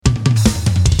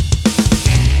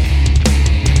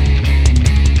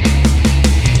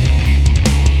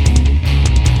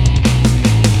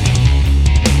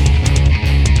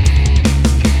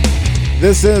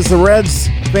This is the Reds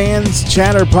Fans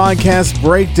Chatter Podcast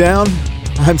Breakdown.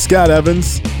 I'm Scott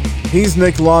Evans. He's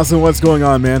Nick Lawson. What's going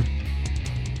on, man?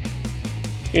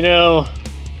 You know,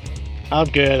 I'm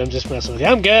good. I'm just messing with you.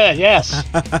 I'm good, yes.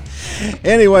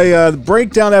 Anyway,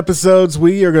 breakdown episodes,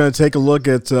 we are going to take a look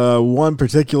at one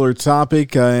particular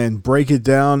topic and break it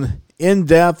down in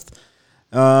depth.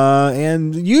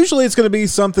 And usually it's going to be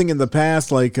something in the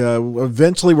past, like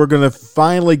eventually we're going to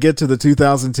finally get to the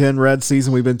 2010 Red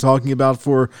season we've been talking about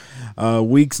for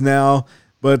weeks now.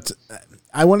 But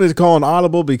I wanted to call an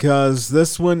audible because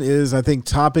this one is, I think,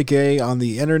 topic A on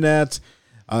the internet.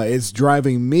 It's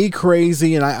driving me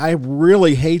crazy, and I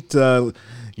really hate,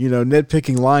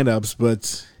 nitpicking lineups,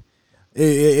 but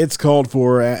it's called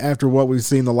for after what we've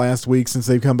seen the last week since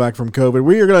they've come back from COVID.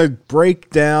 We are going to break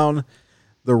down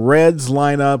the Reds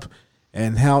lineup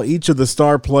and how each of the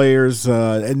star players,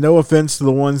 and no offense to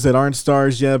the ones that aren't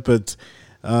stars yet, but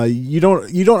you don't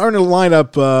earn a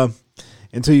lineup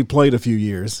until you played a few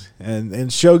years. And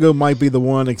Shogo might be the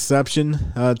one exception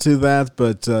to that,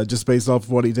 but just based off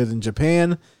of what he did in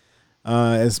Japan,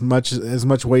 as much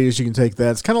weight as you can take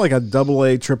that. It's kind of like a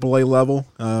AA, AAA level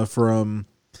from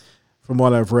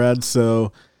what I've read.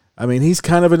 So, I mean, he's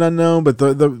kind of an unknown, but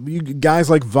the guys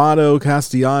like Votto,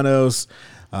 Castellanos,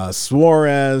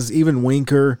 Suarez, even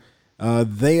Winker,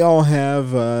 they all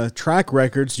have track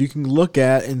records you can look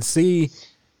at and see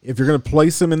if you're going to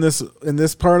place them in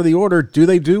this part of the order, do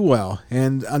they do well?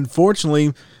 And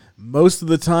unfortunately, most of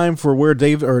the time for where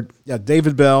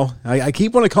David Bell, I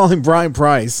keep wanting to call him Brian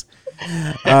Price.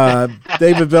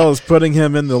 David Bell is putting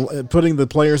the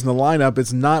players in the lineup.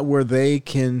 It's not where they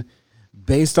can,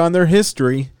 based on their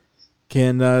history,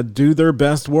 can do their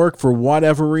best work for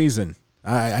whatever reason.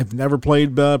 I've never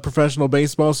played professional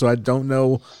baseball, so I don't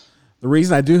know the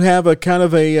reason. I do have a kind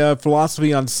of a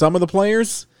philosophy on some of the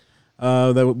players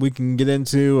that we can get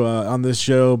into on this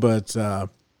show, but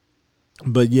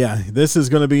yeah, this is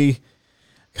going to be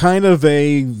kind of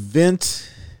a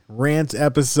rant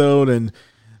episode, and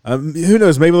who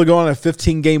knows, maybe we'll go on a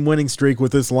 15-game winning streak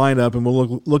with this lineup, and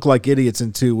we'll look like idiots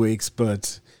in 2 weeks,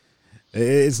 but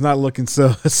it's not looking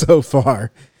so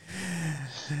far.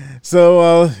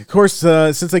 So, of course,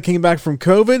 since I came back from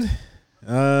COVID,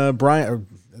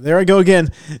 there I go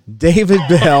again, David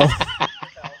Bell.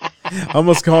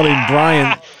 Almost called him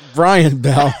Brian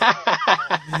Bell.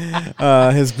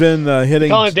 Has been hitting.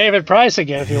 Call him David Price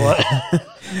again if you want.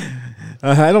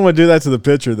 I don't want to do that to the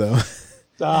pitcher, though.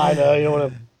 I know, you don't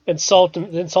want to insult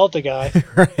the guy.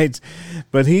 Right.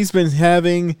 But he's been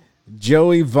having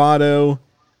Joey Votto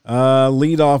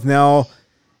lead off now.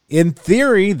 In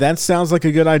theory, that sounds like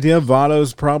a good idea.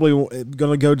 Votto's probably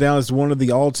going to go down as one of the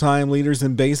all-time leaders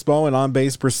in baseball and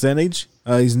on-base percentage.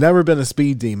 He's never been a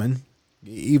speed demon,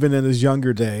 even in his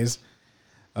younger days.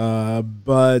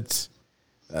 But,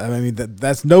 I mean,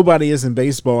 that's nobody is in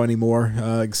baseball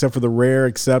anymore, except for the rare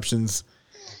exceptions.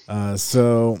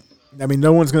 So, I mean,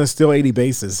 no one's going to steal 80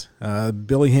 bases.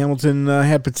 Billy Hamilton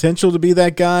had potential to be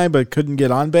that guy, but couldn't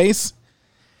get on base.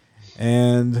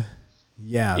 And...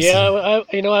 yeah.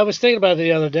 I was thinking about it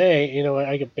the other day.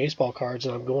 I get baseball cards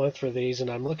and I'm going through these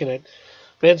and I'm looking at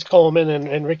Vince Coleman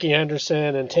and Ricky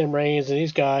Henderson and Tim Raines and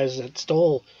these guys that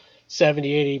stole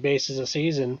 70, 80 bases a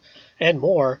season and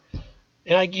more.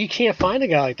 And you can't find a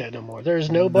guy like that no more. There's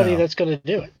nobody that's going to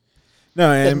do it.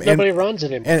 No, and nobody runs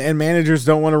it anymore. And managers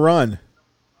don't want to run.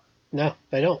 No,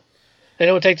 they don't. They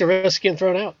don't take the risk of getting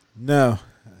thrown out. No.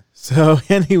 So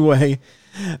anyway,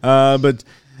 but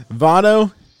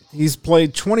Votto, he's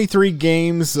played 23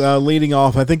 games leading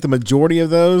off. I think the majority of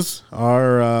those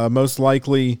are most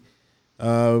likely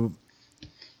most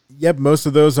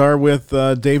of those are with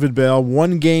David Bell.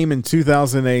 One game in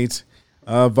 2008,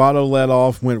 Votto led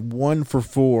off, went 1 for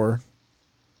 4.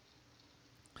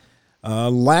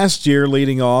 Last year,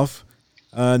 leading off,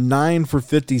 9 for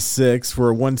 56 for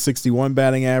a 161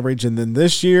 batting average. And then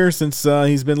this year, since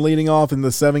he's been leading off in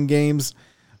the 7 games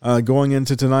going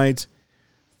into tonight,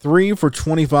 3 for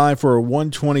 25 for a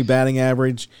 120 batting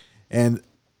average, and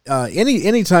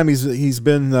any time he's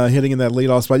been hitting in that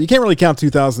leadoff spot, you can't really count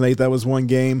 2008. That was one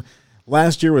game.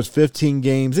 Last year was 15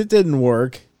 games. It didn't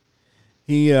work.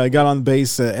 He got on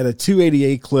base at a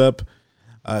 288 clip,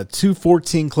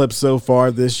 214 clip so far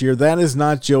this year. That is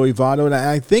not Joey Votto, and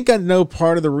I think I know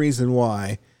part of the reason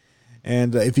why.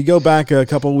 And if you go back a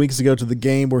couple of weeks ago to the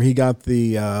game where he got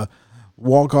the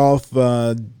walk-off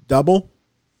double.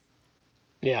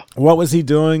 Yeah. What was he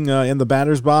doing in the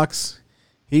batter's box?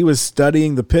 He was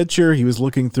studying the pitcher. He was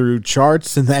looking through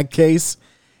charts in that case.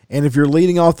 And if you're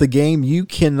leading off the game, you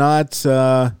cannot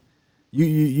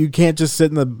you can't just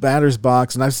sit in the batter's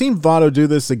box. And I've seen Votto do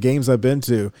this at games I've been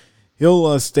to.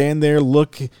 he'll stand there,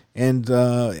 look, and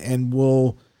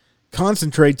will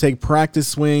concentrate, take practice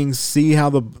swings, see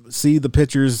the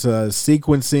pitcher's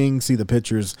sequencing, see the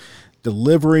pitcher's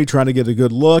delivery, try to get a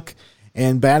good look.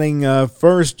 And batting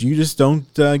first, you just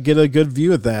don't get a good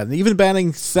view of that. And even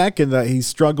batting second, he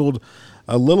struggled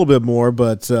a little bit more,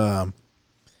 but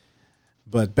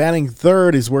batting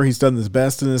third is where he's done his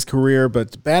best in his career.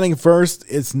 But batting first,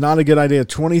 it's not a good idea.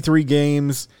 23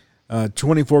 games,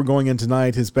 24 going in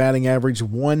tonight. His batting average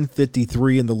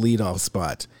 153 in the leadoff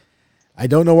spot. I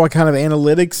don't know what kind of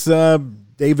analytics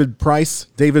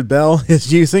David Bell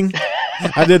is using.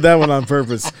 I did that one on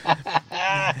purpose.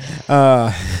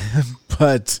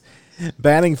 But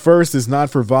batting first is not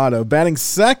for Votto. Batting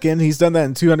second, he's done that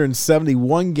in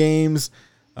 271 games.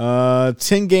 10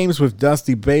 games with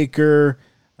Dusty Baker.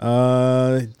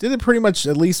 Did it pretty much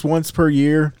at least once per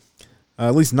year.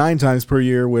 At least 9 times per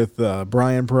year with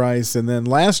Brian Price. And then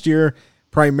last year,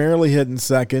 primarily hitting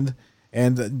second.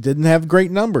 And didn't have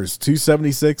great numbers.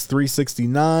 276,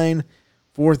 369,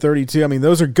 432. I mean,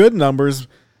 those are good numbers,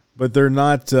 but they're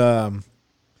not Joey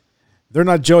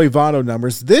Votto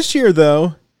numbers. This year,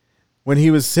 though, when he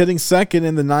was hitting second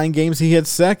in the 9 games he hit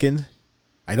second,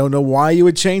 I don't know why you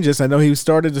would change this. I know he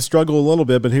started to struggle a little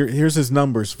bit, but here's his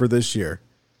numbers for this year.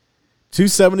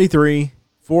 273,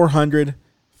 400,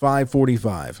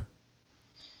 545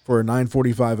 for a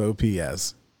 945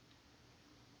 OPS.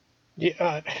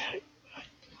 Yeah,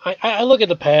 I look at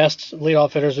the past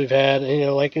leadoff hitters we've had,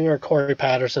 like Corey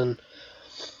Patterson.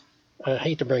 I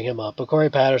hate to bring him up, but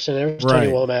Corey Patterson, there's Tony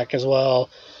Womack as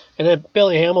well. And then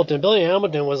Billy Hamilton. Billy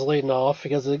Hamilton was leading off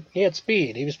because he had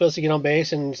speed. He was supposed to get on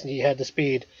base, and he had the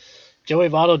speed. Joey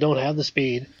Votto don't have the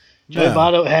speed. Joey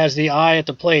Votto has the eye at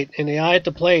the plate, and the eye at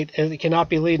the plate cannot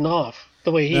be leading off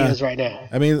the way he is right now.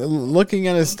 I mean, looking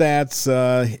at his stats,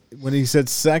 when he said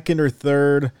second or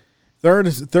third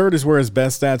is where his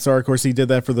best stats are. Of course, he did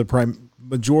that for the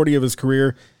majority of his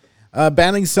career.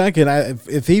 Batting second,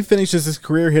 if he finishes his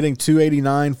career hitting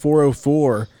 289,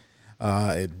 404,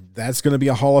 that's going to be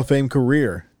a Hall of Fame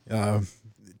career,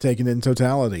 taken in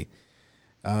totality.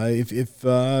 If he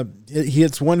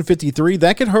hits 153,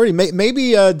 that could hurt him.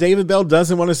 Maybe David Bell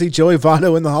doesn't want to see Joey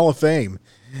Votto in the Hall of Fame.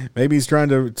 Maybe he's trying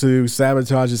to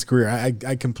sabotage his career.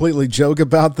 I completely joke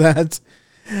about that.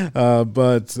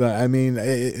 But I mean,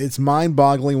 it's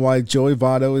mind-boggling why Joey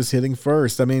Votto is hitting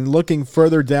first. I mean, looking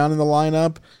further down in the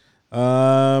lineup,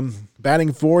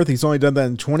 batting fourth, he's only done that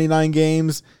in 29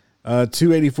 games,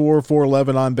 284,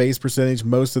 411 on base percentage.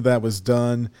 Most of that was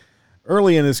done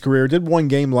early in his career. Did 1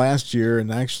 game last year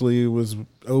and actually was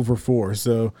over 4.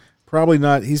 So probably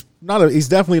not. He's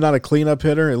definitely not a cleanup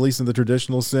hitter, at least in the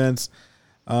traditional sense.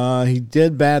 He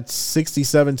did bat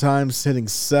 67 times, hitting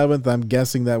 7th. I'm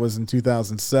guessing that was in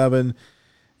 2007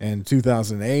 and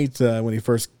 2008 when he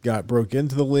first broke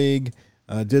into the league.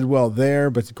 Did well there,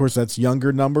 but of course that's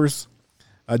younger numbers.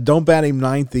 Don't bat him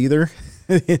 9th either.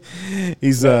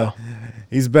 He's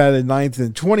batted 9th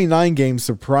in 29 games,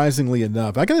 surprisingly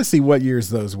enough. I got to see what years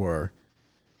those were.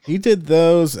 He did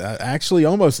those actually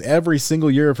almost every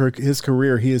single year of his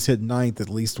career. He has hit 9th at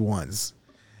least once.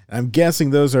 I'm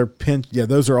guessing those are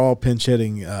all pinch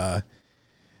hitting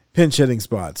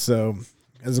spots. So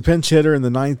as a pinch hitter in the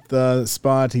 9th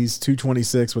spot, he's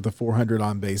 226 with a 400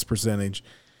 on base percentage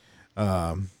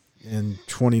in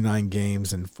 29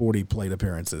 games and 40 plate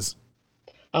appearances.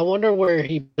 I wonder where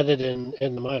he batted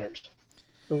in the minors.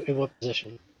 In what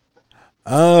position?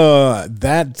 Those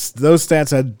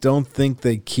stats I don't think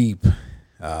they keep.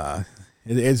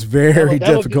 It's very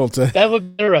difficult to. That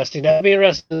would be interesting. That would be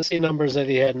interesting to see numbers that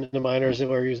he had in the minors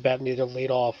where he was batting either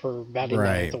leadoff or batting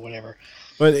 9th or whatever.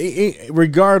 But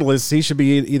regardless, he should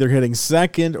be either hitting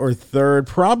second or third.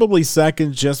 Probably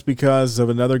second, just because of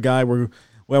another guy. We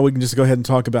can just go ahead and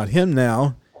talk about him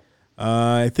now.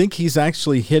 I think he's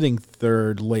actually hitting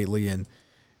third lately.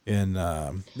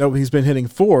 He's been hitting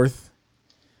fourth,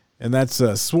 and that's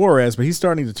Suarez. But he's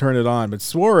starting to turn it on. But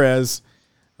Suarez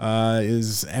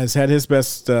has had his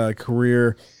best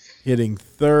career hitting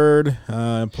third,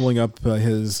 pulling up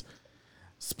his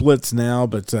splits now.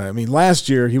 But I mean, last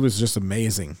year he was just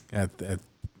amazing at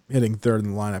hitting third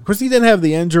in the lineup. Of course, he didn't have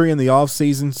the injury in the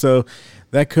offseason, so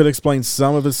that could explain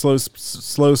some of his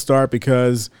slow start,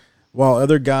 because while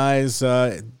other guys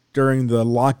during the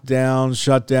lockdown,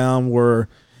 shutdown were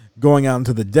going out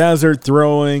into the desert,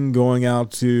 going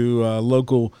out to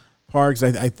local parks,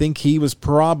 I think he was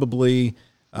probably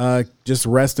just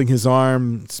resting his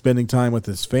arm, spending time with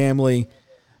his family.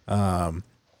 So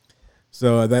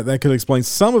that could explain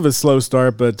some of his slow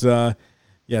start. But,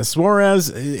 Suarez,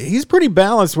 he's pretty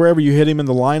balanced wherever you hit him in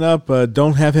the lineup.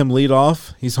 Don't have him lead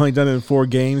off. He's only done it in 4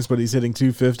 games, but he's hitting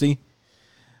 250.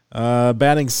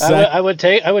 Batting second. I would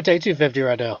take 250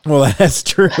 right now. Well, that's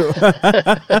true.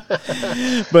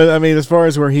 But I mean, as far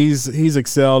as where he's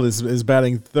excelled is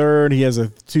batting third. He has a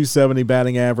 270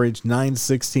 batting average,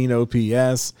 916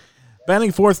 OPS.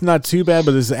 Batting fourth, not too bad,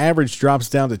 but his average drops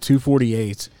down to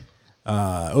 248.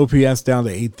 OPS down to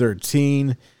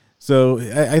 813. So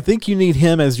I think you need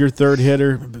him as your third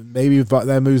hitter. Maybe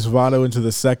that moves Votto into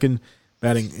the second,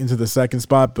 batting into the second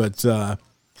spot. But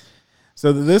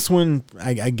so this one,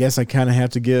 I guess I kind of have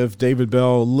to give David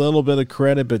Bell a little bit of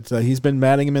credit, but he's been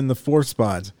batting him in the fourth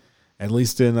spot, at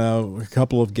least in a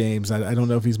couple of games. I don't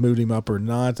know if he's moved him up or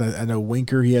not. I know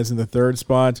Winker he has in the third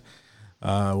spot.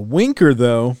 Winker,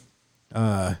 though,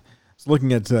 I was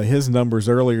looking at his numbers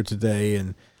earlier today,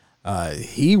 and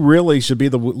he really should be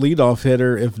the leadoff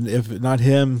hitter. If not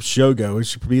him, Shogo. It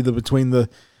should be between the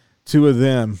two of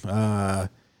them.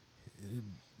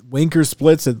 Winker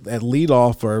splits at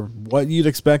leadoff are what you'd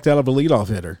expect out of a leadoff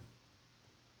hitter.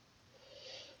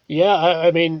 Yeah,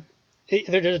 I mean,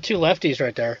 they're the two lefties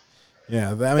right there.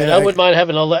 Yeah, I wouldn't mind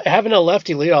having a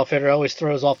lefty leadoff hitter. Always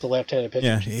throws off the left-handed pitcher.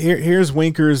 Yeah, here's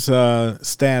Winker's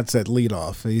stats at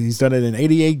leadoff. He's done it in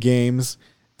 88 games,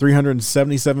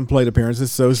 377 plate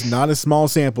appearances, so it's not a small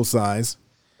sample size.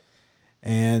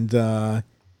 And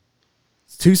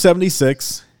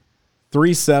 276,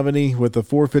 370 with a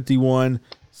 451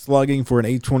 slugging for an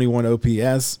 821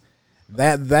 OPS.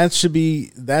 That should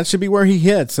be where he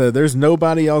hits. There's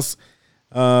nobody else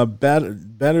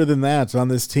better than that on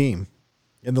this team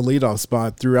in the leadoff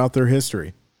spot throughout their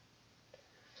history.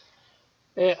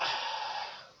 Yeah.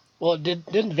 Well,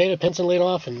 didn't Vada Pinson lead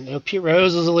off, and Pete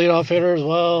Rose was a leadoff hitter as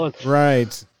well. And,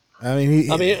 right. I mean,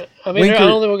 Winker, I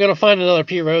don't think we're going to find another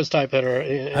Pete Rose type hitter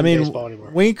in baseball anymore.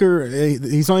 Winker,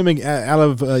 he's only been out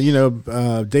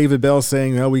of David Bell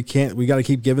saying, "Oh, we got to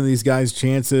keep giving these guys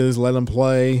chances, let them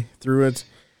play through it."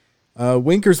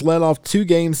 Winker's led off 2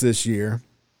 games this year.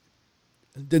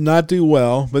 Did not do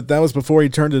well, but that was before he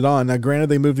turned it on. Now, granted,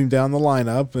 they moved him down the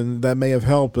lineup, and that may have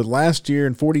helped. But last year,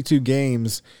 in 42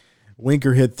 games,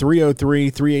 Winker hit 303,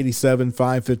 387,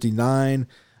 559.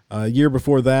 Year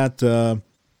before that,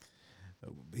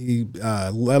 he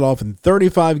led off in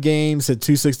 35 games, hit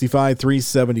 265,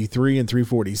 373, and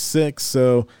 346.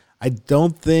 So I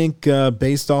don't think,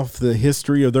 based off the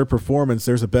history of their performance,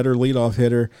 there's a better leadoff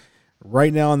hitter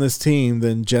right now on this team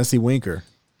than Jesse Winker.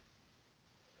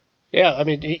 Yeah, I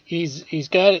mean, he's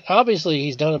got it. Obviously,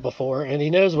 he's done it before, and he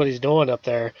knows what he's doing up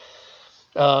there.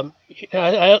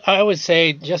 I always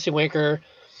say Jesse Winker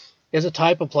is a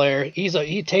type of player.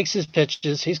 He takes his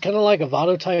pitches. He's kind of like a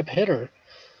Votto type hitter,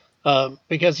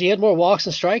 because he had more walks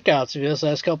and strikeouts in this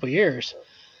last couple of years.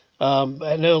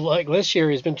 I know, like this year,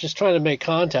 he's been just trying to make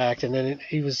contact, and then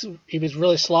he was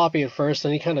really sloppy at first,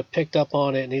 and he kind of picked up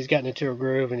on it, and he's gotten into a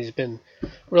groove, and he's been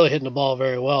really hitting the ball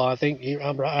very well. I think you're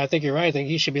right. I think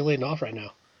he should be leading off right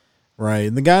now. Right,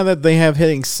 and the guy that they have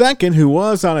hitting second, who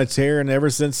was on a tear, and ever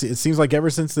since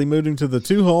they moved him to the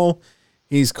 2-hole,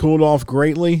 he's cooled off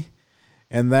greatly,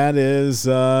 and that is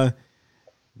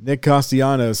Nick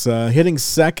Castellanos. Hitting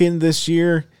second this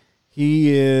year,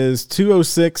 he is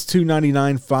 206,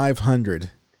 299, 500.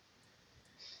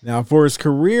 Now, for his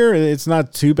career, it's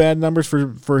not too bad numbers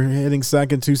for hitting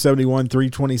second, 271,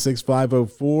 326,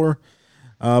 504.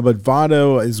 But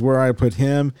Votto is where I put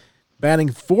him.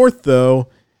 Batting fourth, though,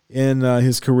 in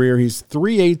his career, he's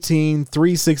 318,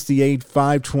 368,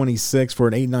 526 for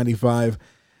an 895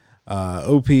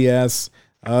 OPS.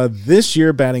 This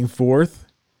year, batting fourth.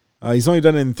 He's only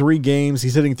done it in 3 games.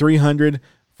 He's hitting 300,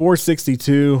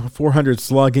 462, 400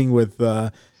 slugging with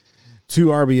 2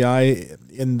 RBI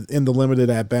in the limited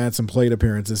at-bats and plate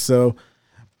appearances. So,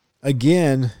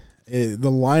 again, the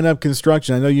lineup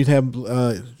construction, I know you'd have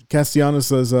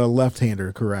Castellanos as a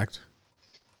left-hander, correct?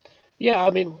 Yeah, I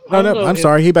mean... I'm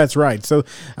sorry, he bats right. So,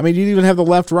 I mean, you'd even have the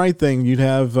left-right thing. You'd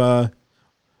have...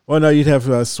 you'd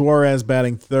have Suarez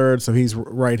batting third, so he's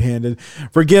right-handed.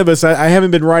 Forgive us, I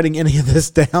haven't been writing any of this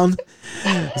down,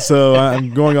 so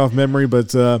I'm going off memory.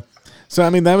 But so I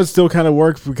mean, that would still kind of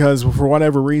work because for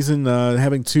whatever reason,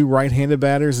 having 2 right-handed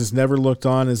batters has never looked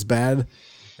on as bad.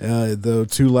 The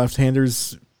 2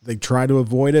 left-handers, they try to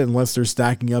avoid it unless they're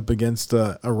stacking up against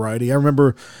a righty. I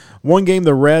remember one game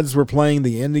the Reds were playing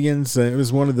the Indians. It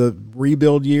was one of the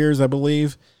rebuild years, I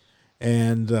believe.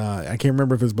 And I can't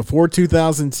remember if it was before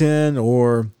 2010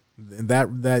 or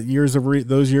those years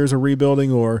of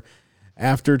rebuilding or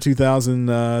after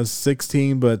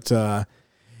 2016. But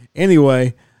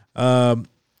anyway,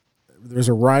 there's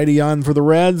a righty on for the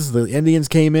Reds. The Indians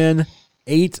came in.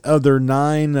 8 of their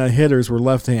 9 hitters were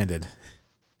left-handed.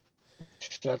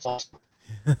 That's awesome.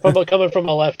 Coming from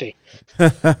a lefty.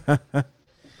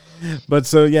 But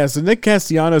so Nick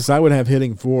Castellanos, I would have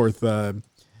hitting fourth.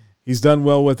 He's done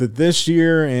well with it this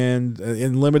year and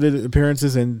in limited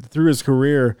appearances and through his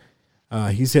career.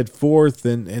 He's hit fourth,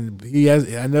 and he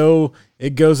has. I know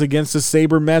it goes against the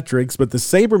sabermetrics, but the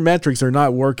sabermetrics are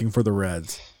not working for the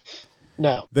Reds.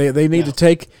 No, they need to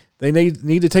take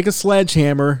need to take a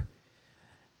sledgehammer,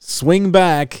 swing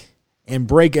back, and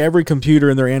break every computer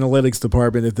in their analytics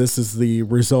department if this is the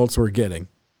results we're getting.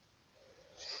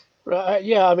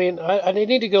 Yeah, I mean, I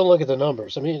need to go look at the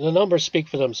numbers. I mean, the numbers speak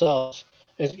for themselves.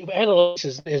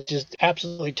 Analytics is just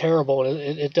absolutely terrible, and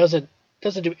it doesn't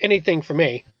do anything for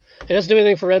me. It doesn't do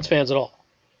anything for Reds fans at all.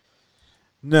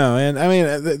 No, and I mean,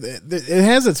 it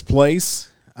has its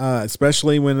place,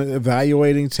 especially when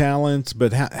evaluating talent,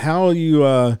 but how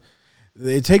you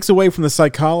it takes away from the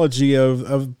psychology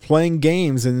of playing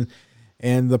games and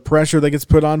the pressure that gets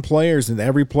put on players, and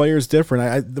every player is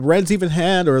different. The Reds even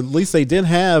had, or at least they did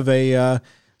have, a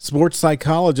sports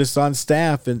psychologist on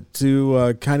staff and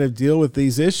to kind of deal with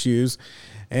these issues.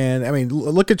 And I mean,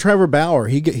 look at Trevor Bauer.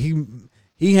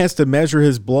 He has to measure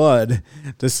his blood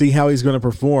to see how he's going to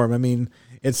perform. I mean,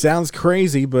 it sounds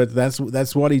crazy, but that's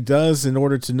what he does in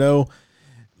order to know.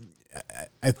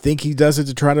 I think he does it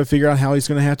to try to figure out how he's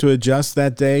going to have to adjust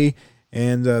that day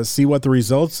and see what the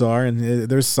results are. And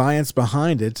there's science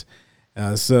behind it.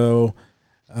 So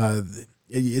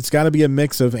it's got to be a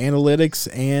mix of analytics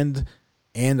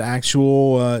and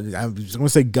actual, I was going to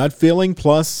say gut feeling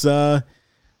plus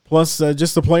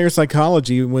just the player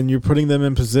psychology when you're putting them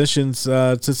in positions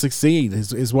to succeed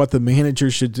is what the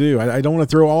manager should do. I don't want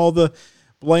to throw all the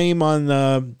blame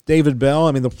on David Bell.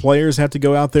 I mean, the players have to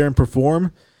go out there and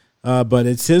perform, but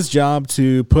it's his job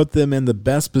to put them in the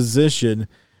best position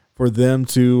for them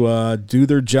to do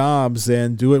their jobs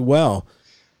and do it well.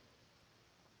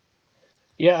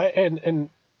 Yeah, and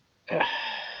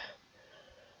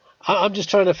I'm just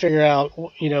trying to figure out,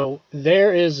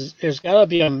 there's got to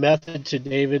be a method to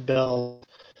David Bell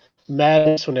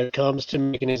madness when it comes to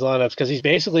making these lineups, because he's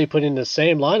basically putting the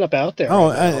same lineup out there.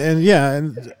 Oh,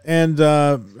 and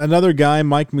another guy,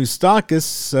 Mike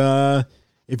Moustakas,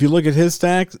 if you look at his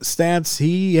stats,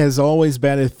 he has always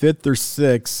batted fifth or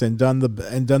sixth and done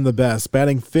the best.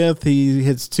 Batting fifth, he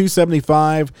hits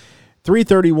 275,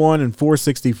 331, and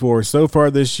 464 so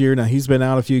far this year. Now he's been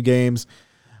out a few games.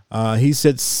 He's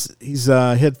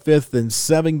hit fifth in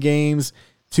 7 games,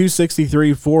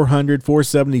 263, 400,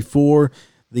 474.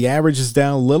 The average is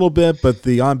down a little bit, but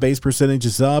the on-base percentage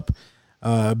is up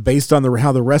based on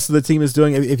how the rest of the team is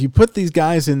doing. If you put these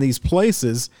guys in these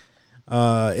places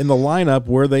in the lineup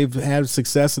where they've had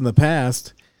success in the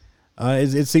past,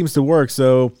 it seems to work.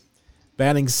 So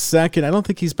batting second, I don't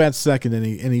think he's batted second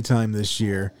any time this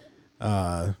year.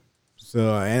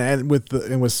 So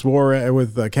with Suarez,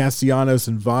 with Castellanos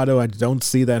and Votto, I don't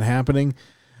see that happening.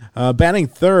 Batting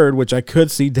third, which I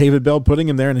could see David Bell putting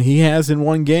him there, and he has in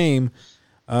one game.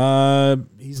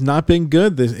 He's not been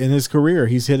good in his career.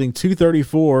 He's hitting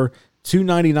 234,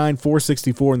 299,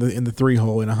 464 in the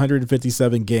 3-hole in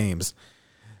 157 games.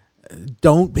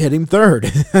 Don't hit him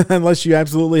third unless you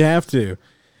absolutely have to.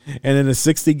 And in a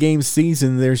 60-game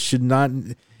season, there should not.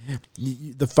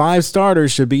 The 5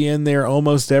 starters should be in there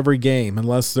almost every game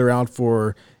unless they're out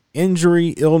for injury,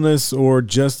 illness, or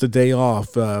just a day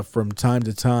off from time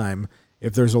to time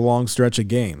if there's a long stretch of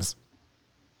games.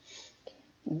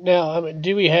 Now, I mean,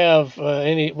 do we have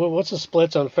what's the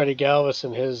splits on Freddie Galvis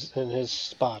and his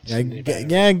spots?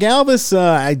 Yeah, Galvis,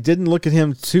 I didn't look at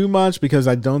him too much because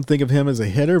I don't think of him as a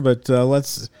hitter, but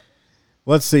let's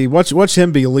see. Watch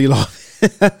him be a leadoff.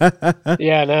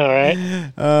 Yeah, I know,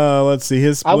 right? Let's see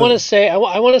his split. I want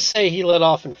to say he led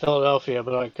off in Philadelphia,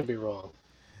 but I could be wrong.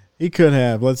 He could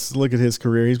have. Let's look at his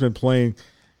career. He's been playing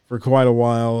for quite a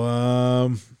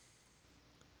while.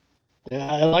 Yeah,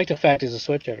 I like the fact he's a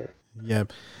switch hitter.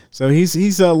 Yep. So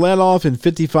he's led off in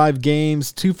 55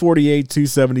 games, 248,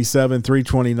 277,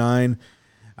 329.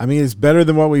 I mean, it's better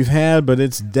than what we've had, but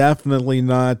it's definitely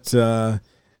not the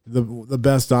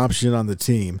best option on the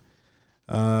team.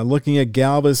 Looking at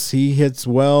Galvis, he hits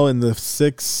well in the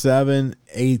 6th, 7th,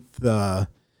 8th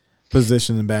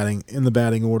position in the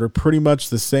batting order. Pretty much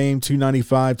the same,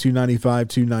 295, 295,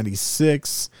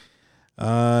 296.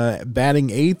 Batting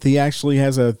 8th, he actually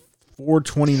has a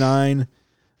 429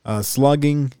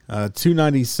 slugging.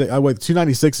 296.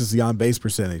 296 is the on-base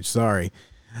percentage. Sorry.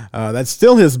 That's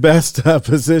still his best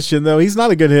position, though. He's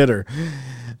not a good hitter.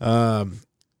 I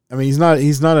mean, he's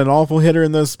not an awful hitter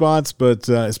in those spots, but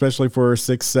especially for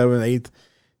 6th, 7th, 8th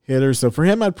hitters. So for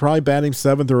him, I'd probably bat him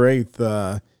 7th or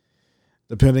 8th,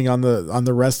 depending on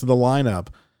the rest of the lineup.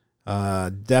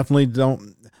 Definitely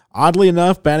don't. Oddly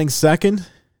enough, batting second,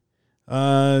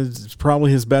 It's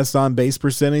probably his best on base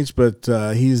percentage, but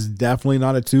he's definitely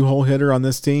not a 2-hole hitter on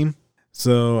this team.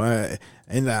 So,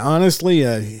 and honestly,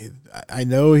 I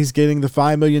know he's getting the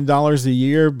 $5 million a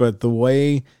year, but the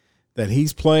way that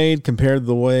he's played compared to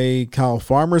the way Kyle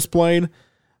Farmer's played,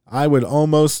 I would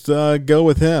almost go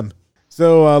with him.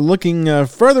 So looking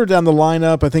further down the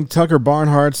lineup, I think Tucker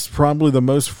Barnhart's probably the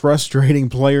most frustrating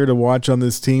player to watch on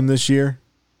this team this year.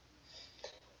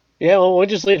 Yeah, well, we'll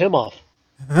just leave him off.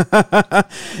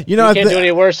 You can't do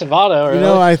any worse than Votto. Really. You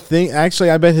know, I think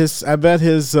actually, I bet his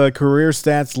career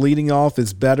stats leading off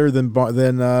is better than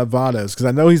Votto's, because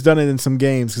I know he's done it in some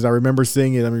games. Because I remember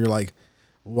seeing it. I mean, you're like,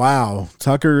 wow,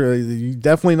 Tucker,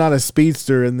 definitely not a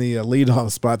speedster in the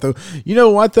leadoff spot, though. You know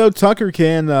what though, Tucker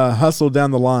can hustle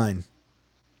down the line.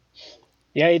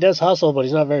 Yeah, he does hustle, but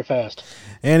he's not very fast.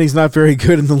 And he's not very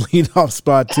good in the leadoff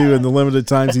spot, too, in the limited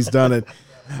times he's done it.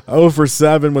 0 for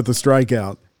 7 with a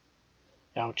strikeout.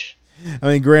 Ouch. I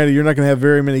mean, granted, you're not going to have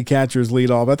very many catchers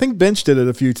lead off. I think Bench did it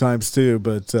a few times, too,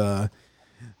 but...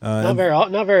 not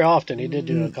very often. He did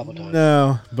do it a couple times.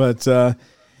 No, but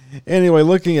anyway,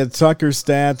 looking at Tucker's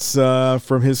stats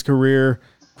from his career,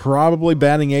 probably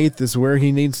batting 8th is where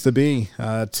he needs to be.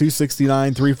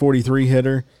 269, 343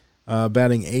 hitter.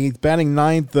 Batting 8th. Batting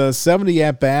 9th, 70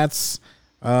 at-bats.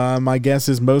 My guess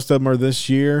is most of them are this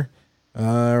year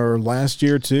or last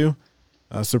year, too,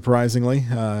 surprisingly.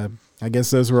 I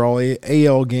guess those were all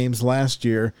AL games last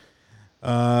year.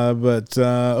 But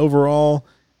overall,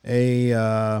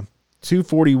 a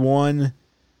 241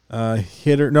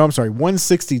 hitter. No, I'm sorry,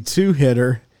 162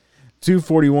 hitter.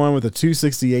 241 with a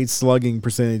 268 slugging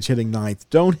percentage, hitting 9th.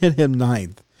 Don't hit him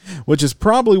 9th, which is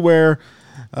probably where...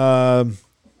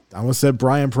 I almost said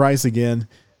Brian Price again.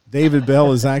 David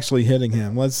Bell is actually hitting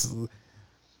him. I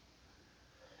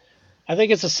think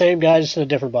it's the same guy, just in a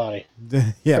different body.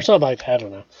 Yeah. Or something like that. I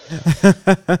don't know.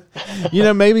 You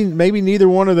know, maybe neither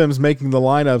one of them is making the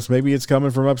lineups. Maybe it's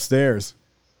coming from upstairs.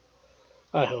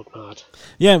 I hope not.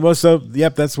 Yeah, well, so,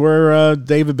 yep, that's where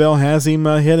David Bell has him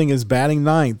hitting, is batting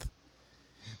 9th.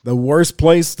 The worst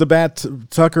place to bat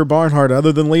Tucker Barnhart,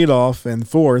 other than leadoff, and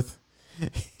 4th.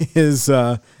 Is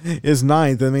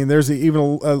 9th. I mean, there's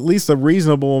even at least a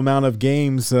reasonable amount of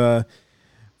games for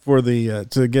the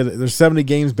to get it. There's 70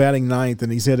 games batting 9th,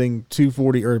 and he's hitting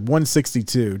 240 or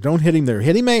 162. Don't hit him there.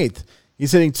 Hit him 8th.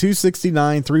 He's hitting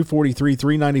 269, 343,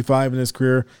 395 in his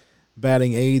career,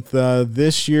 batting 8th.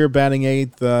 This year, batting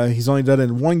 8th. He's only done it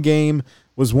in one game.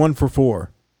 Was 1 for 4.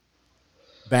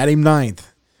 Bat him 9th.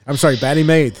 I'm sorry, bat him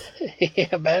 8th.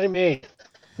 Yeah, bat him 8th.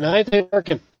 9th ain't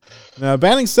working. Now,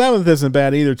 batting 7th isn't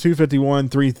bad either. 251,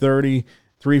 330,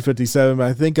 357. But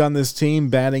I think on this team,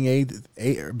 batting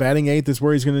 8th is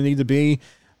where he's going to need to be.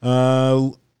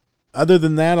 Other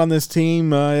than that, on this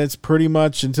team, it's pretty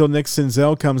much until Nick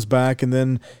Senzel comes back, and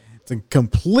then it's a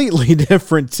completely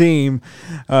different team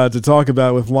to talk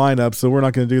about with lineups. So we're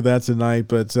not going to do that tonight.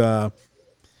 But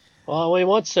well,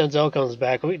 once Senzel comes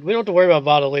back, we don't have to worry about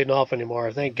Votto leading off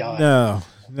anymore. Thank God. No.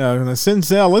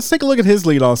 Senzel. Let's take a look at his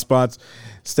leadoff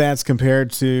stats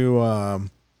compared to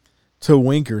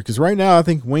Winker, because right now I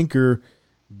think Winker,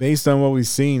 based on what we've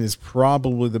seen, is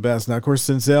probably the best. Now, of course,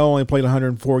 Senzel only played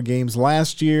 104 games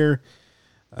last year,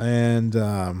 and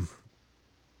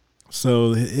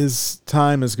so his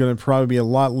time is going to probably be a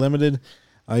lot limited.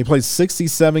 He played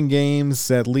 67 games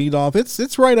at leadoff.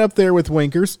 It's right up there with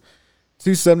Winker's.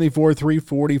 274,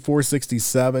 340,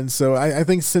 467. So I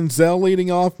think Senzel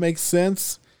leading off makes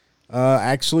sense.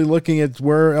 Actually, looking at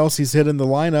where else he's hit in the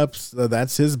lineups,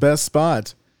 that's his best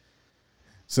spot.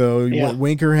 So yeah.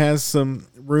 Winker has some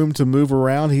room to move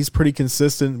around. He's pretty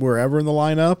consistent wherever in the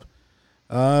lineup.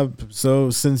 So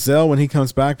Senzel, when he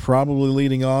comes back, probably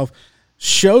leading off.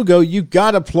 Shogo, you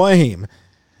got to play him.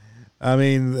 I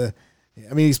mean,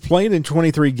 he's played in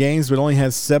 23 games, but only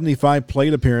has 75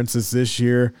 plate appearances this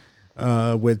year,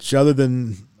 which, other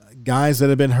than guys that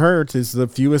have been hurt, is the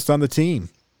fewest on the team.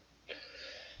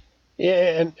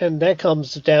 Yeah, and that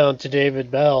comes down to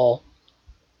David Bell.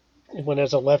 When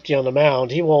there's a lefty on the mound,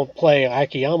 he won't play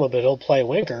Akiyama, but he'll play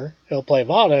Winker. He'll play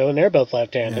Votto, and they're both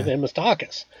left-handed, and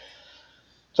Moustakas.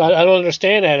 So I don't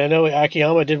understand that. I know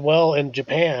Akiyama did well in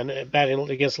Japan at batting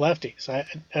against lefties. I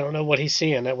don't know what he's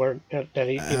seeing that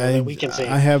we can see.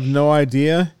 I have no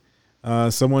idea.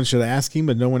 Someone should ask him,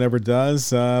 but no one ever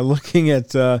does. Looking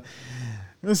at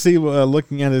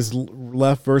his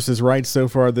left versus right so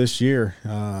far this year.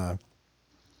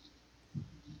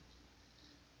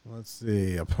 Let's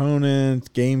see.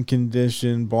 Opponent, game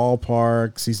condition,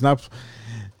 ballparks. He's not.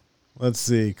 Let's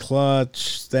see.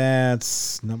 Clutch,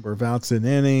 stats, number of outs in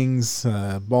innings,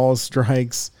 ball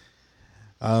strikes.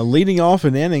 Leading off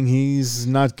an inning, he's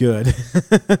not good.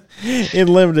 In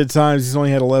limited times, he's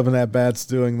only had 11 at-bats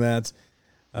doing that.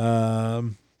 He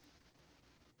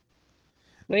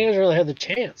hasn't really had the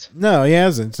chance. No, he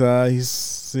hasn't.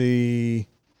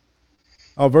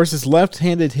 Versus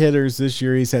left-handed hitters this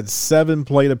year, he's had 7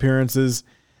 plate appearances,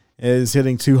 is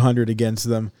hitting 200 against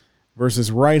them.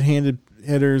 Versus right-handed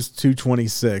hitters,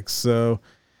 226. So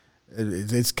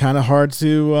it's kind of hard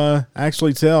to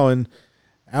actually tell. And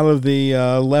out of the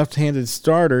left-handed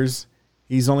starters,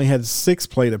 he's only had 6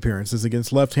 plate appearances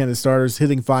against left-handed starters,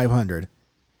 hitting 500.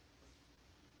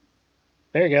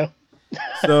 There you go.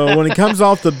 So when he comes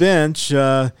off the bench,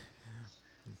 because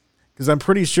I'm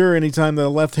pretty sure anytime the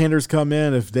left-handers come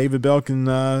in, if David Bell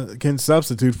can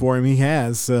substitute for him, he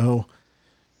has. So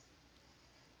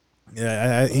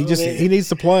yeah, he needs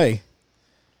to play.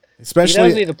 Especially, he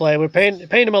does need to play. We're paying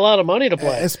him a lot of money to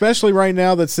play. Especially right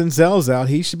now that Senzel's out,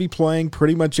 he should be playing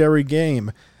pretty much every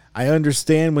game. I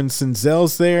understand when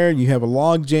Senzel's there, you have a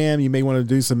log jam. You may want to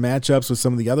do some matchups with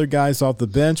some of the other guys off the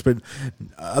bench, but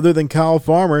other than Kyle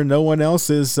Farmer, no one else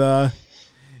is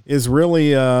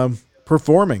really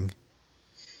performing.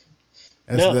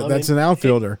 That's an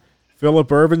outfielder.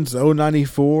 Phillip Ervin's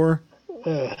 094.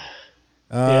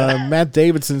 Matt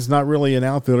Davidson's not really an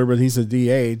outfielder, but he's a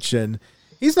DH, and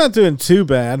he's not doing too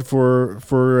bad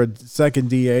for a second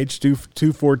DH.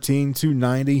 214,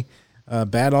 290.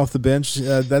 Bad off the bench.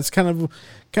 That's kind of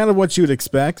what you would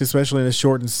expect, especially in a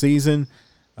shortened season.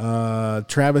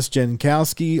 Travis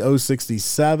Jankowski,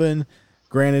 067.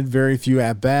 Granted, very few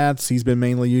at-bats. He's been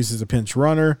mainly used as a pinch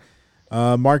runner.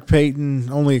 Mark Payton,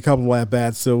 only a couple of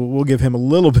at-bats, so we'll give him a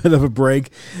little bit of a break.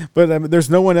 But there's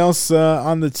no one else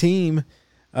on the team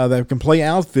that can play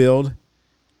outfield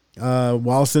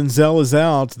while Senzel is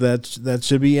out that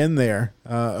should be in there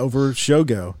over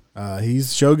Shogo.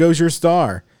 Shogo's your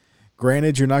star.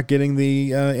 Granted, you're not getting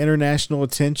the international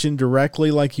attention directly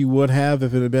like you would have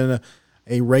if it had been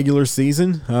a regular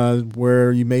season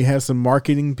where you may have some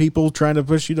marketing people trying to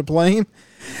push you to play him.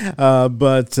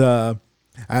 But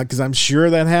because I'm sure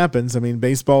that happens. I mean,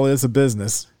 baseball is a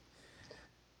business.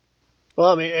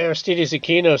 Well, I mean, Aristides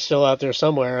Aquino's still out there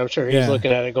somewhere. I'm sure he's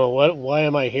looking at it going, "What? Why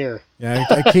am I here?" Yeah,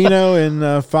 Aquino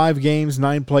in 5 games,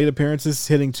 9 plate appearances,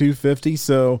 hitting 250.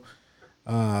 So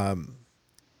I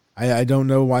don't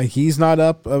know why he's not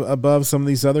up above some of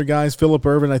these other guys. Phillip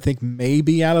Ervin, I think, may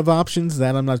be out of options.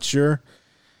 That I'm not sure.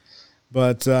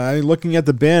 But looking at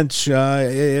the bench,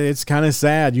 it's kind of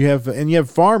sad. You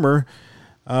have Farmer,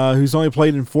 who's only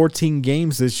played in 14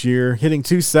 games this year, hitting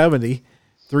 270,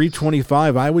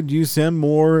 325. I would use him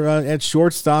more at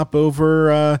shortstop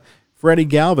over Freddie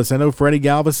Galvis. I know Freddie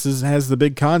Galvis has the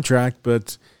big contract,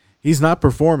 but he's not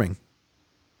performing.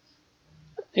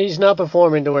 He's not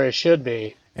performing to where he should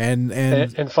be.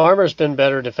 And Farmer's been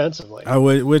better defensively.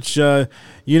 Which is a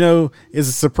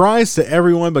surprise to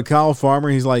everyone but Kyle Farmer.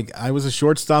 He's like, I was a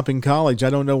shortstop in college. I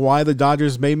don't know why the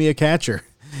Dodgers made me a catcher.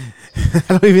 I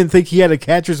don't even think he had a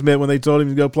catcher's mitt when they told him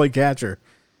to go play catcher.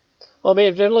 Well, I mean,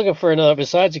 if they're looking for another,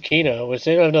 besides Aquino, which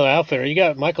they don't have another outfielder, you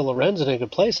got Michael Lorenzen who can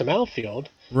play some outfield.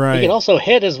 Right. He can also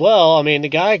hit as well. I mean, the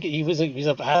guy, he's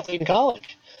an athlete in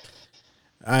college.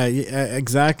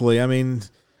 Exactly. I mean,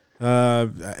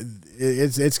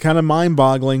 it's kind of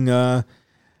mind-boggling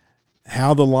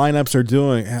how the lineups are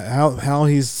doing, how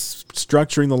he's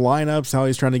structuring the lineups, how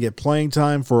he's trying to get playing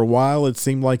time. For a while, it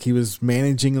seemed like he was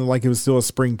managing like it was still a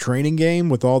spring training game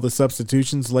with all the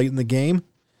substitutions late in the game.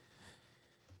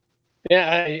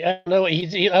 Yeah, I don't know.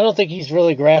 I don't think he's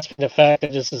really grasping the fact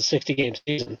that this is a 60-game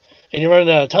season, and you're running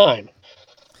out of time.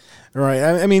 Right.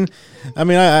 I mean,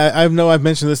 I know I've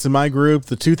mentioned this in my group.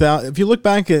 If you look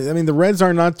back at, the Reds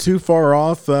are not too far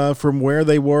off from where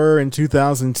they were in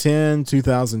 2010,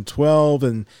 2012,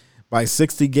 and by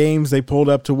 60 games they pulled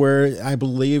up to where I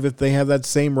believe if they have that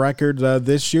same record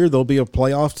this year, they'll be a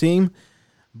playoff team.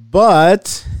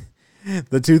 But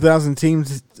the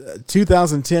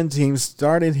 2010 team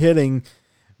started hitting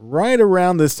right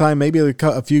around this time, maybe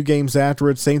a few games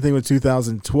afterwards. Same thing with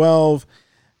 2012.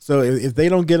 So if they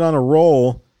don't get on a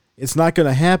roll, it's not going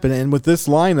to happen. And with this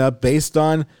lineup, based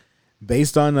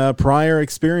on prior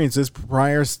experiences,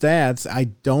 prior stats, I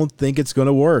don't think it's going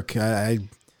to work.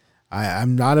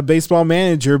 I'm not a baseball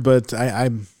manager, but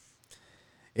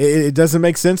it doesn't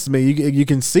make sense to me. You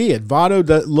can see it.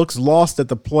 Votto looks lost at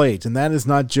the plate, and that is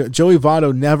not Joey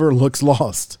Votto. Never looks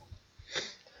lost.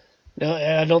 No,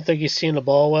 I don't think he's seeing the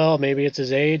ball well. Maybe it's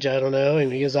his age. I don't know.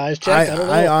 Maybe his eyes checked. I don't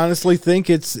know. I honestly think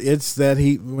it's that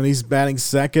when he's batting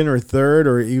second or third,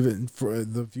 or even for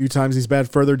the few times he's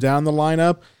batted further down the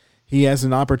lineup, he has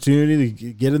an opportunity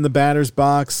to get in the batter's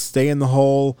box, stay in the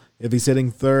hole. If he's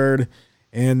hitting third,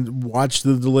 and watch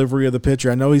the delivery of the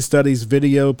pitcher. I know he studies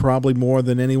video probably more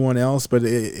than anyone else, but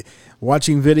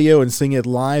watching video and seeing it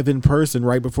live in person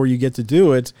right before you get to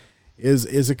do it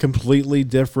is a completely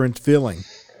different feeling.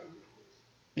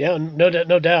 Yeah, no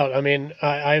doubt. I mean,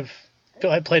 I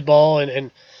played ball, and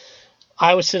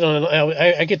I was sitting on.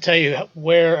 I could tell you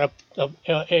where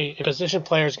a position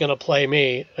player is going to play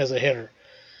me as a hitter.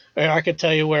 I could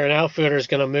tell you where an outfielder is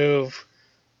going to move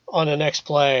on the next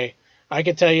play. I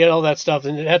could tell you all that stuff,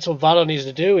 and that's what Votto needs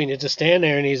to do. He needs to stand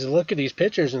there and he needs to look at these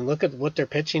pitchers and look at what they're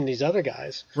pitching these other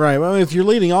guys. Right. Well, if you're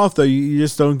leading off, though, you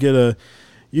just don't get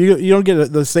you don't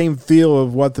get the same feel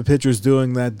of what the pitcher's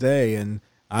doing that day, and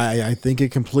I think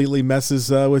it completely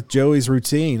messes with Joey's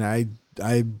routine.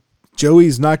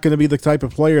 Joey's not going to be the type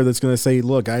of player that's going to say,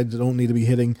 "Look, I don't need to be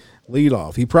hitting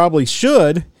leadoff." He probably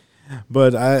should,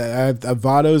 but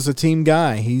Votto's a team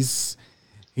guy. He's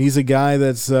a guy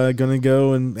that's going to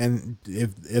go and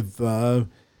if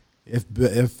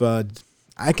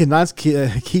I cannot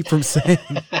keep from saying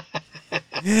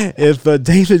if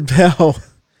David Bell,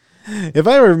 if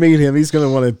I ever meet him, he's going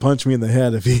to want to punch me in the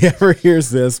head if he ever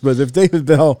hears this. But if David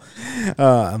Bell,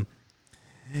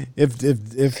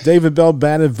 if David Bell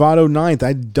batted Votto ninth,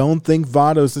 I don't think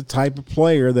Votto's the type of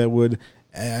player that would.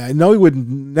 I know he would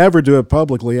never do it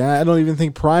publicly. I don't even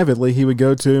think privately he would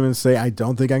go to him and say, "I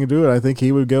don't think I can do it." I think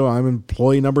he would go, "I'm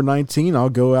employee number 19. I'll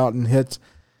go out and hit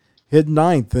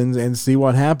ninth and see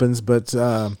what happens." But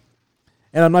and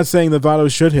I'm not saying that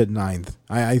Votto should hit ninth.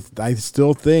 I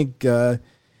still think. I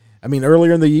mean,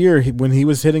 earlier in the year when he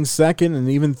was hitting second and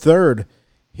even third,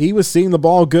 he was seeing the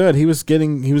ball good. He was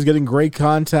getting great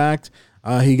contact.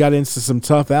 He got into some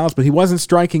tough outs, but he wasn't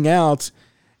striking out.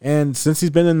 And since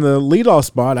he's been in the leadoff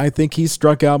spot, I think he's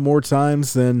struck out more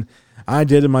times than I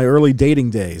did in my early dating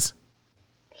days.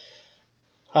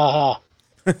 No,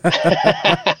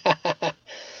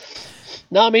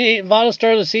 I mean, Votto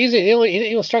started the season. He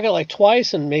only struck out like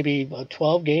twice in maybe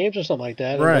 12 games or something like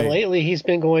that. Right. And lately, he's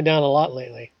been going down a lot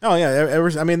lately. Oh, yeah. There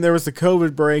was the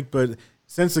COVID break, but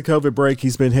since the COVID break,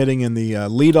 he's been hitting in the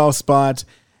leadoff spot,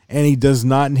 and he does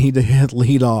not need to hit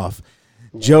leadoff.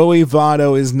 Joey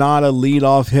Votto is not a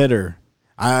leadoff hitter.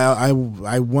 I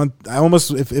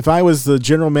almost if I was the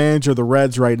general manager of the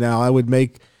Reds right now, I would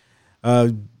make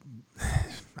I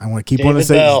want to keep on to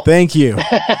say thank you.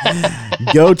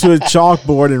 Go to a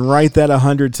chalkboard and write that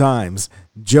 100 times.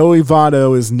 Joey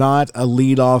Votto is not a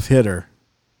leadoff hitter.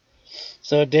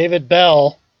 So David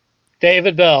Bell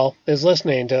is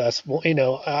listening to us. You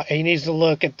know, he needs to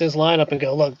look at this lineup and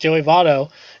go, "Look, Joey Votto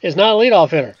is not a leadoff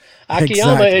hitter.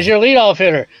 Akiyama is your leadoff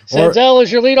hitter. Senzel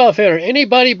is your leadoff hitter.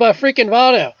 Anybody but freaking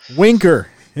Votto. Winker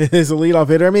is a leadoff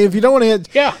hitter. I mean, if you don't want to hit,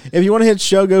 if you want to hit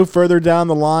Shogo further down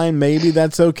the line, maybe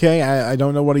that's okay. I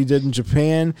don't know what he did in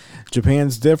Japan.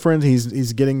 Japan's different.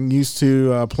 He's getting used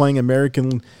to playing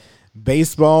American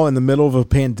baseball in the middle of a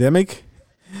pandemic.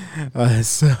 I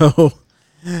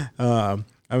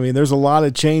mean, there's a lot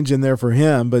of change in there for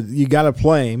him, but you got to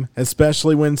play him,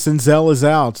 especially when Senzel is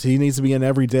out. He needs to be in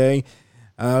every day.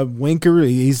 Winker,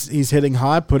 he's hitting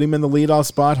hot. Put him in the leadoff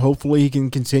spot. Hopefully, he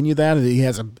can continue that. He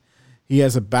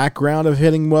has a background of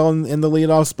hitting well in the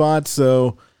leadoff spot,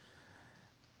 so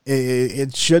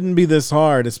it shouldn't be this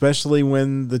hard, especially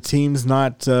when the team's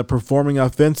not performing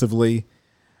offensively.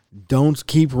 Don't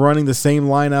keep running the same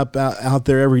lineup out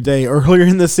there every day. Earlier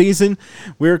in the season,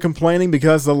 we were complaining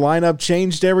because the lineup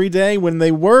changed every day when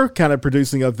they were kind of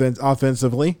producing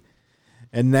offensively.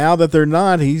 And now that they're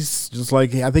not, he's just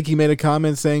like, I think he made a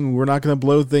comment saying, "We're not going to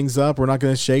blow things up. We're not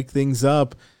going to shake things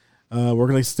up. We're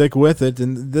going to stick with it."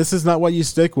 And this is not what you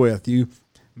stick with. You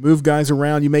move guys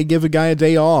around. You may give a guy a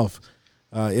day off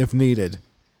if needed,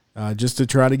 just to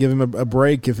try to give him a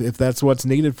break if that's what's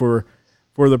needed for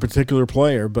the particular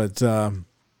player. But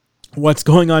what's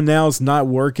going on now is not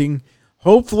working.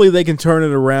 Hopefully they can turn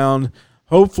it around.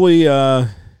 Hopefully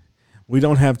we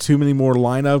don't have too many more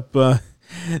lineup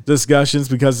discussions,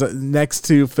 because next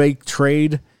to fake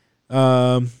trade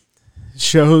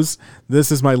shows,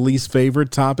 this is my least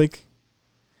favorite topic.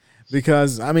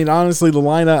 Because, I mean, honestly, the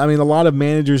lineup, I mean, a lot of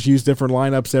managers use different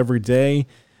lineups every day,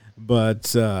 but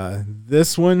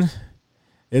this one,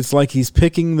 it's like he's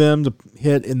picking them to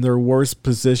hit in their worst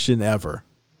position ever.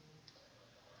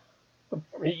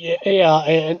 Yeah,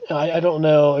 and I don't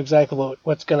know exactly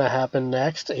what's going to happen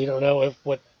next. You don't know if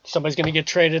somebody's going to get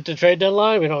traded at the trade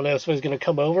deadline. We don't know if somebody's going to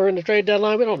come over in the trade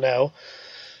deadline. We don't know.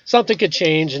 Something could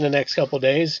change in the next couple of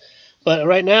days. But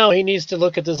right now, he needs to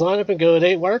look at this lineup and go, "It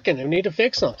ain't working. We need to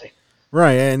fix something."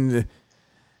 Right, and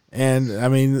I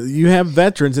mean, you have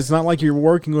veterans. It's not like you're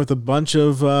working with a bunch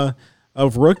of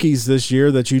rookies this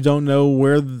year that you don't know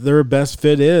where their best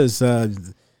fit is.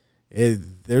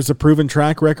 there's a proven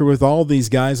track record with all these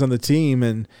guys on the team,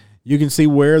 and you can see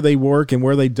where they work and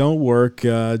where they don't work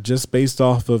just based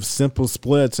off of simple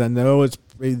splits. I know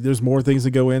there's more things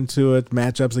that go into it,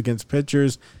 matchups against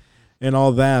pitchers and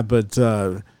all that, but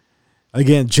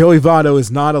again, Joey Votto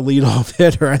is not a leadoff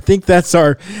hitter. I think that's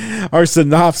our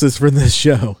synopsis for this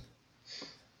show.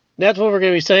 That's what we're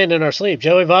going to be saying in our sleep.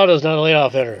 Joey Votto's not a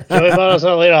leadoff hitter. Joey Votto's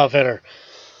not a leadoff hitter.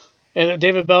 And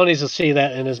David Bell needs to see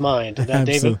that in his mind. That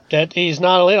he's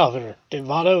not a leadoff hitter.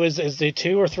 Votto is the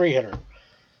 2 or 3 hitter.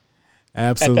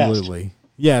 Absolutely.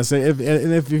 Yes.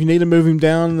 If you need to move him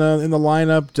down in the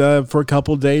lineup for a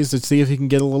couple of days to see if he can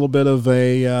get a little bit of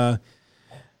a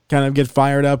kind of get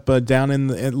fired up down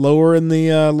lower in the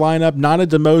lineup, not a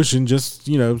demotion, just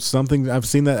something. I've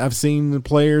seen the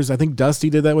players. I think Dusty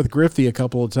did that with Griffey a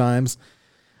couple of times.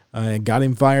 And got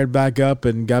him fired back up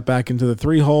and got back into the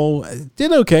 3-hole.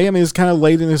 Did okay. I mean, it's kind of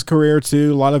late in his career,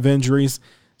 too. A lot of injuries.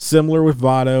 Similar with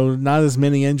Votto. Not as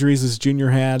many injuries as Junior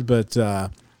had, but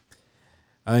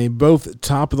both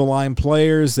top-of-the-line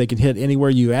players. They can hit anywhere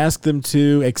you ask them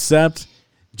to, except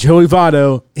Joey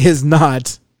Votto is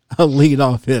not a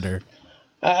leadoff hitter.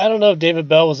 I don't know if David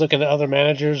Bell was looking at other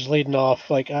managers leading off.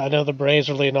 Like, I know the Braves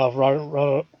are leading off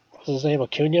what's his name,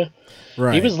 Acuna?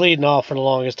 Right. He was leading off for the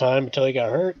longest time until he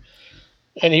got hurt.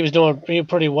 And he was doing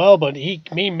pretty well, but he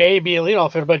may be a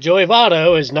leadoff hitter, but Joey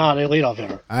Votto is not a leadoff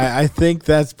hitter. I think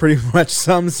that's pretty much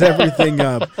sums everything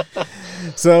up.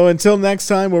 So until next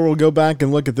time, where we'll go back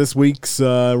and look at this week's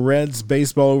Reds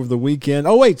baseball over the weekend.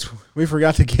 Oh, wait, we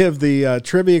forgot to give the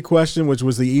trivia question, which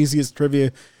was the easiest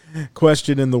trivia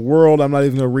question in the world. I'm not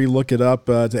even going to re-look it up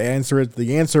to answer it.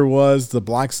 The answer was the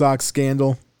Black Sox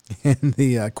scandal. And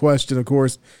the question, of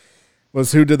course,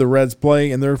 was who did the Reds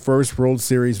play in their first World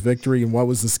Series victory and what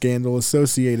was the scandal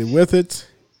associated with it?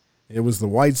 It was the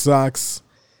White Sox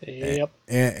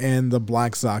and the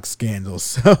Black Sox scandal.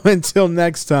 So until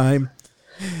next time,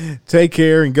 take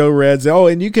care and go Reds. Oh,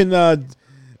 and you can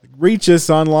reach us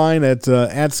online at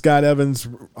Scott Evans.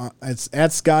 It's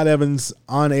at Scott Evans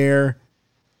on air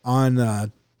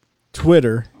on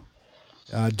Twitter.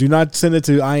 Do not send it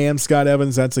to I am Scott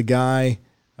Evans. That's a guy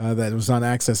that was on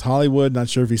Access Hollywood. Not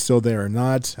sure if he's still there or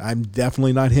not. I'm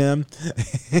definitely not him.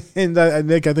 And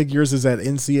Nick, I think yours is at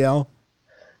NCL.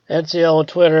 NCL on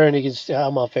Twitter, and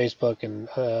I'm on Facebook, and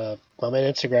I'm on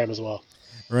Instagram as well.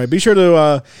 All right. Be sure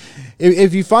to,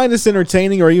 if you find us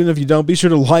entertaining, or even if you don't, be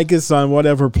sure to like us on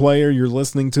whatever player you're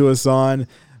listening to us on.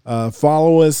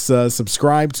 Follow us,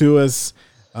 subscribe to us,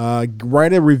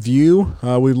 write a review.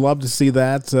 We'd love to see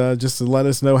that, just to let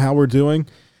us know how we're doing.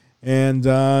 And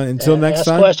until next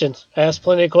time. Ask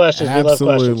plenty of questions.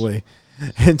 Absolutely. We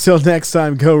love questions. Until next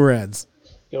time, go Reds.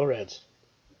 Go Reds.